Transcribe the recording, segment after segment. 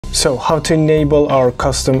So how to enable our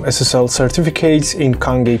custom SSL certificates in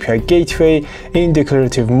Kong API Gateway in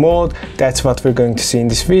declarative mode, that's what we're going to see in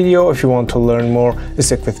this video. If you want to learn more,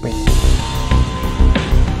 stick with me.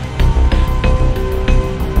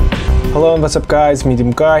 Hello and what's up guys,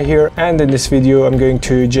 Medium Guy here, and in this video I'm going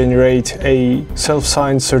to generate a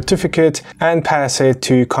self-signed certificate and pass it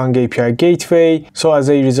to Kong API Gateway. So as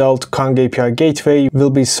a result, Kong API Gateway will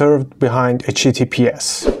be served behind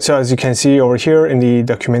HTTPS. So as you can see over here in the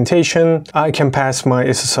documentation, I can pass my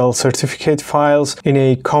SSL certificate files in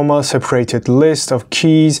a comma separated list of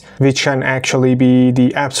keys, which can actually be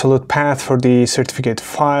the absolute path for the certificate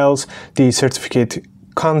files, the certificate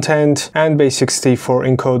content, and base64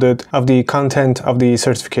 encoded of the content of the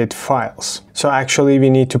certificate files. So actually we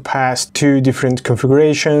need to pass two different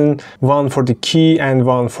configurations, one for the key and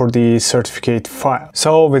one for the certificate file.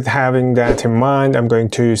 So with having that in mind, I'm going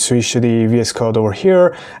to switch to the VS Code over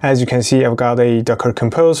here. As you can see, I've got a Docker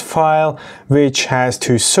Compose file which has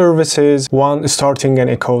two services, one starting an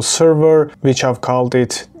echo server, which I've called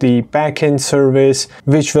it the backend service,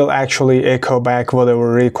 which will actually echo back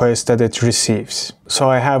whatever request that it receives. So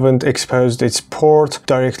I haven't exposed its port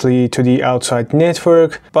directly to the outside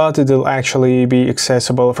network, but it will actually be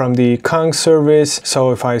accessible from the Kong service.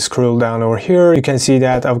 So if I scroll down over here, you can see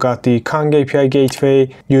that I've got the Kong API Gateway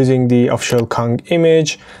using the official Kong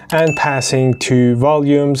image and passing two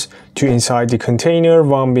volumes to inside the container,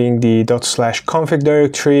 one being the ./config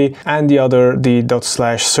directory and the other the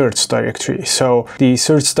 ./certs directory. So the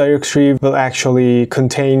certs directory will actually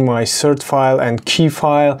contain my cert file and key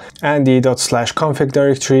file, and the ./config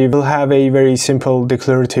directory will have a very simple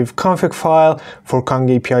declarative config file for Kong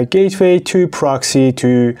API Gateway to proxy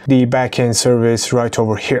to the backend service right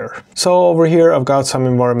over here. So over here I've got some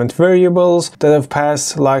environment variables that I've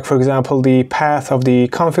passed, like for example the path of the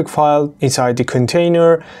config file inside the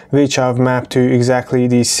container, which I've mapped to exactly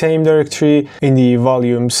the same directory in the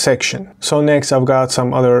volumes section. So next I've got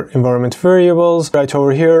some other environment variables. Right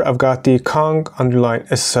over here I've got the Kong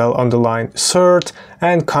 _SSL _cert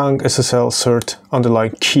and Kong SSL cert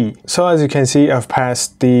 _key. So as you can see, I've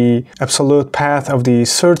passed the absolute path of the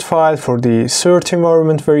cert file for the cert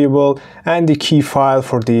environment variable and the key file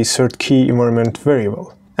for the cert key environment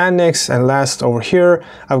variable. And next and last over here,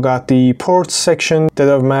 I've got the ports section that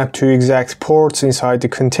I've mapped to exact ports inside the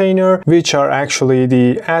container, which are actually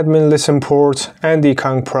the admin listen ports and the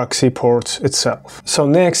Kong proxy ports itself. So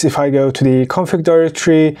next, if I go to the config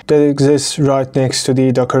directory that exists right next to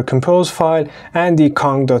the Docker Compose file and the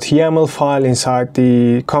kong.yaml file inside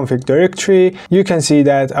the config directory, you can see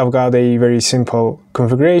that I've got a very simple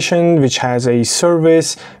configuration which has a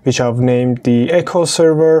service which I've named the echo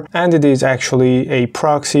server, and it is actually a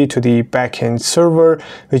proxy to the backend server,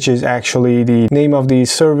 which is actually the name of the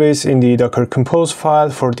service in the Docker Compose file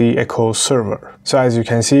for the echo server. So as you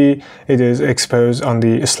can see, it is exposed on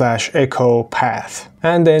the /echo path.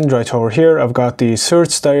 And then right over here, I've got the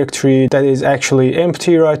certs directory that is actually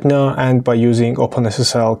empty right now, and by using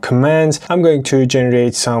OpenSSL commands, I'm going to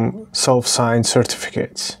generate some self-signed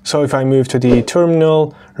certificates. So if I move to the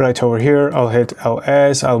terminal, right over here, I'll hit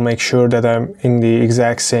ls, I'll make sure that I'm in the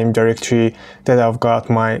exact same directory that I've got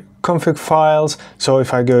my config files. So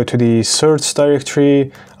if I go to the certs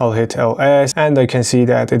directory, I'll hit ls and I can see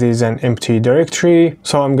that it is an empty directory.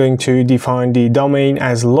 So I'm going to define the domain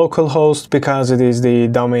as localhost because it is the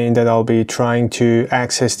domain that I'll be trying to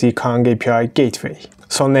access the Kong API Gateway.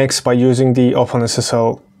 So next, by using the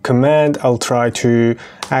OpenSSL command, I'll try to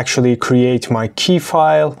actually create my key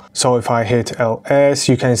file. So if I hit ls,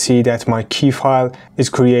 you can see that my key file is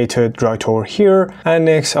created right over here. And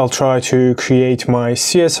next I'll try to create my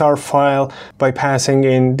CSR file by passing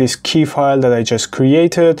in this key file that I just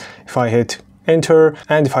created. If I hit enter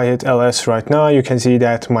and if I hit ls right now, you can see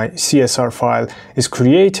that my CSR file is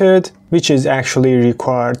created, which is actually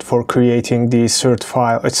required for creating the cert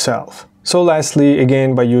file itself. So lastly,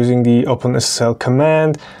 again, by using the OpenSSL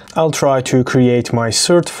command, I'll try to create my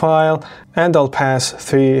cert file and I'll pass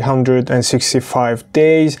 365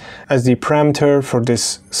 days as the parameter for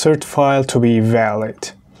this cert file to be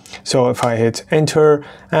valid. So if I hit enter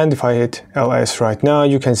and if I hit ls right now,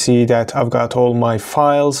 you can see that I've got all my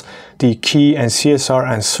files, the key and CSR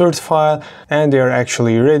and cert file, and they are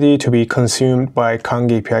actually ready to be consumed by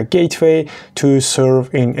Kong API Gateway to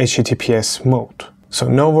serve in HTTPS mode. So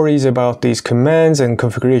no worries about these commands and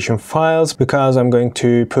configuration files, because I'm going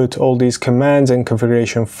to put all these commands and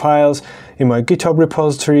configuration files in my GitHub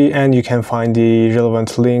repository, and you can find the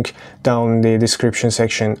relevant link down in the description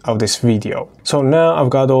section of this video. So now I've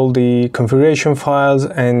got all the configuration files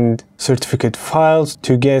and certificate files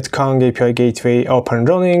to get Kong API Gateway up and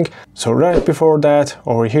running. So right before that,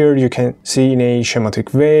 over here you can see in a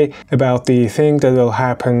schematic way about the thing that will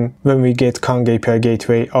happen when we get Kong API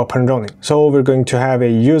Gateway up and running. So we're going to have a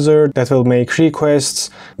user that will make requests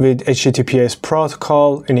with HTTPS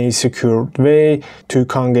protocol in a secured way to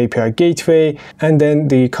Kong API Gateway, and then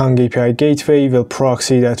the Kong API Gateway will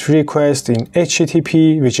proxy that request in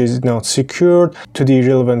HTTP, which is not secured, to the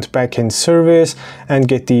relevant backend service and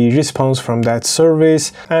get the response from that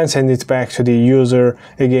service and send it back to the user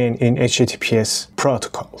again in HTTPS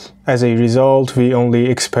protocol. As a result, we only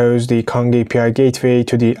expose the Kong API Gateway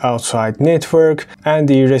to the outside network, and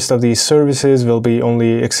the rest of these services will be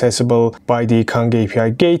only accessible by the Kong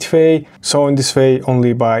API Gateway. So in this way,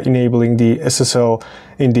 only by enabling the SSL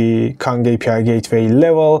in the Kong API Gateway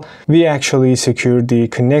level, we actually secure the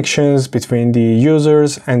connections between the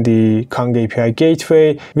users and the Kong API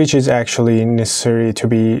Gateway, which is actually necessary to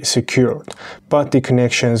be secured. But the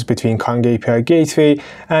connections between Kong API Gateway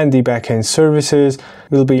and the backend services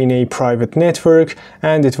will be in a private network,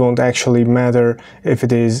 and it won't actually matter if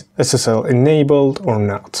it is SSL enabled or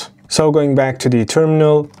not. So going back to the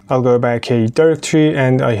terminal, I'll go back a directory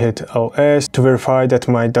and I hit ls to verify that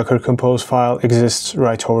my docker compose file exists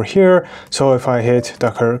right over here. So if I hit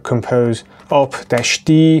docker compose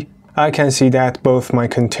up-d, I can see that both my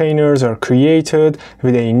containers are created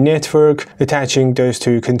with a network attaching those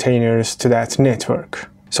two containers to that network.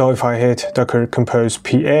 So if I hit docker compose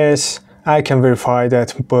ps, I can verify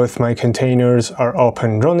that both my containers are up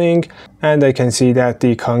and running, and I can see that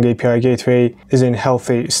the Kong API Gateway is in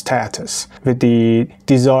healthy status with the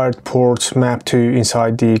desired ports mapped to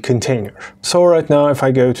inside the container. So right now, if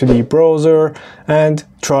I go to the browser and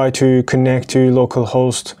try to connect to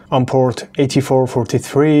localhost on port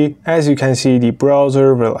 8443, as you can see, the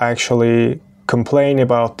browser will actually complain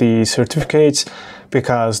about the certificates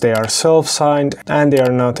because they are self-signed and they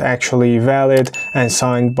are not actually valid and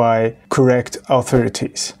signed by correct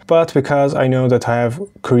authorities. But because I know that I have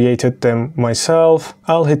created them myself,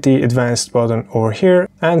 I'll hit the advanced button over here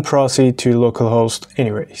and proceed to localhost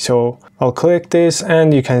anyway. So I'll click this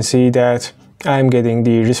and you can see that I'm getting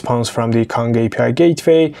the response from the Kong API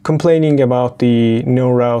Gateway complaining about the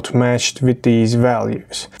no route matched with these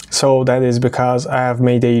values. So that is because I have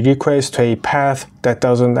made a request to a path that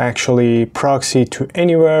doesn't actually proxy to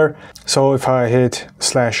anywhere. So if I hit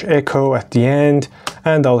 /echo at the end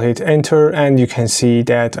and I'll hit enter, and you can see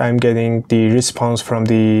that I'm getting the response from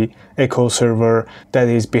the echo server that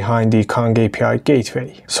is behind the Kong API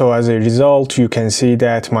Gateway. So as a result, you can see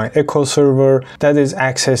that my echo server that is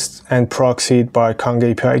accessed and proxied by Kong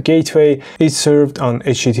API Gateway is served on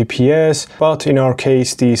HTTPS, but in our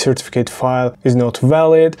case the certificate file is not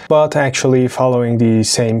valid. But actually following the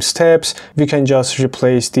same steps, we can just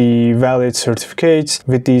replace the valid certificates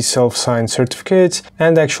with these self-signed certificates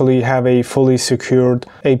and actually have a fully secured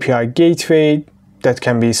API Gateway that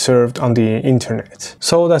can be served on the internet.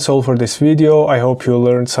 So that's all for this video. I hope you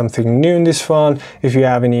learned something new in this one. If you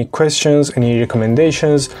have any questions, any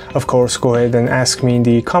recommendations, of course go ahead and ask me in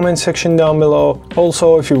the comment section down below.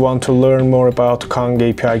 Also, if you want to learn more about Kong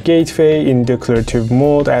API Gateway in declarative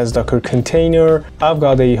mode as Docker container, I've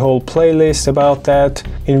got a whole playlist about that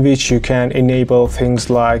in which you can enable things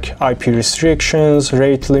like IP restrictions,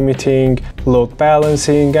 rate limiting, load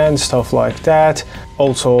balancing and stuff like that.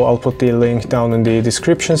 Also, I'll put the link down in the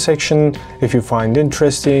description section. If you find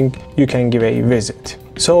interesting, you can give a visit.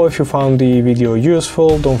 So if you found the video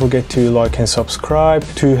useful, don't forget to like and subscribe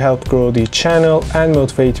to help grow the channel and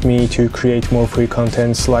motivate me to create more free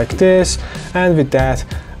contents like this. And with that,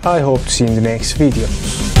 I hope to see you in the next video.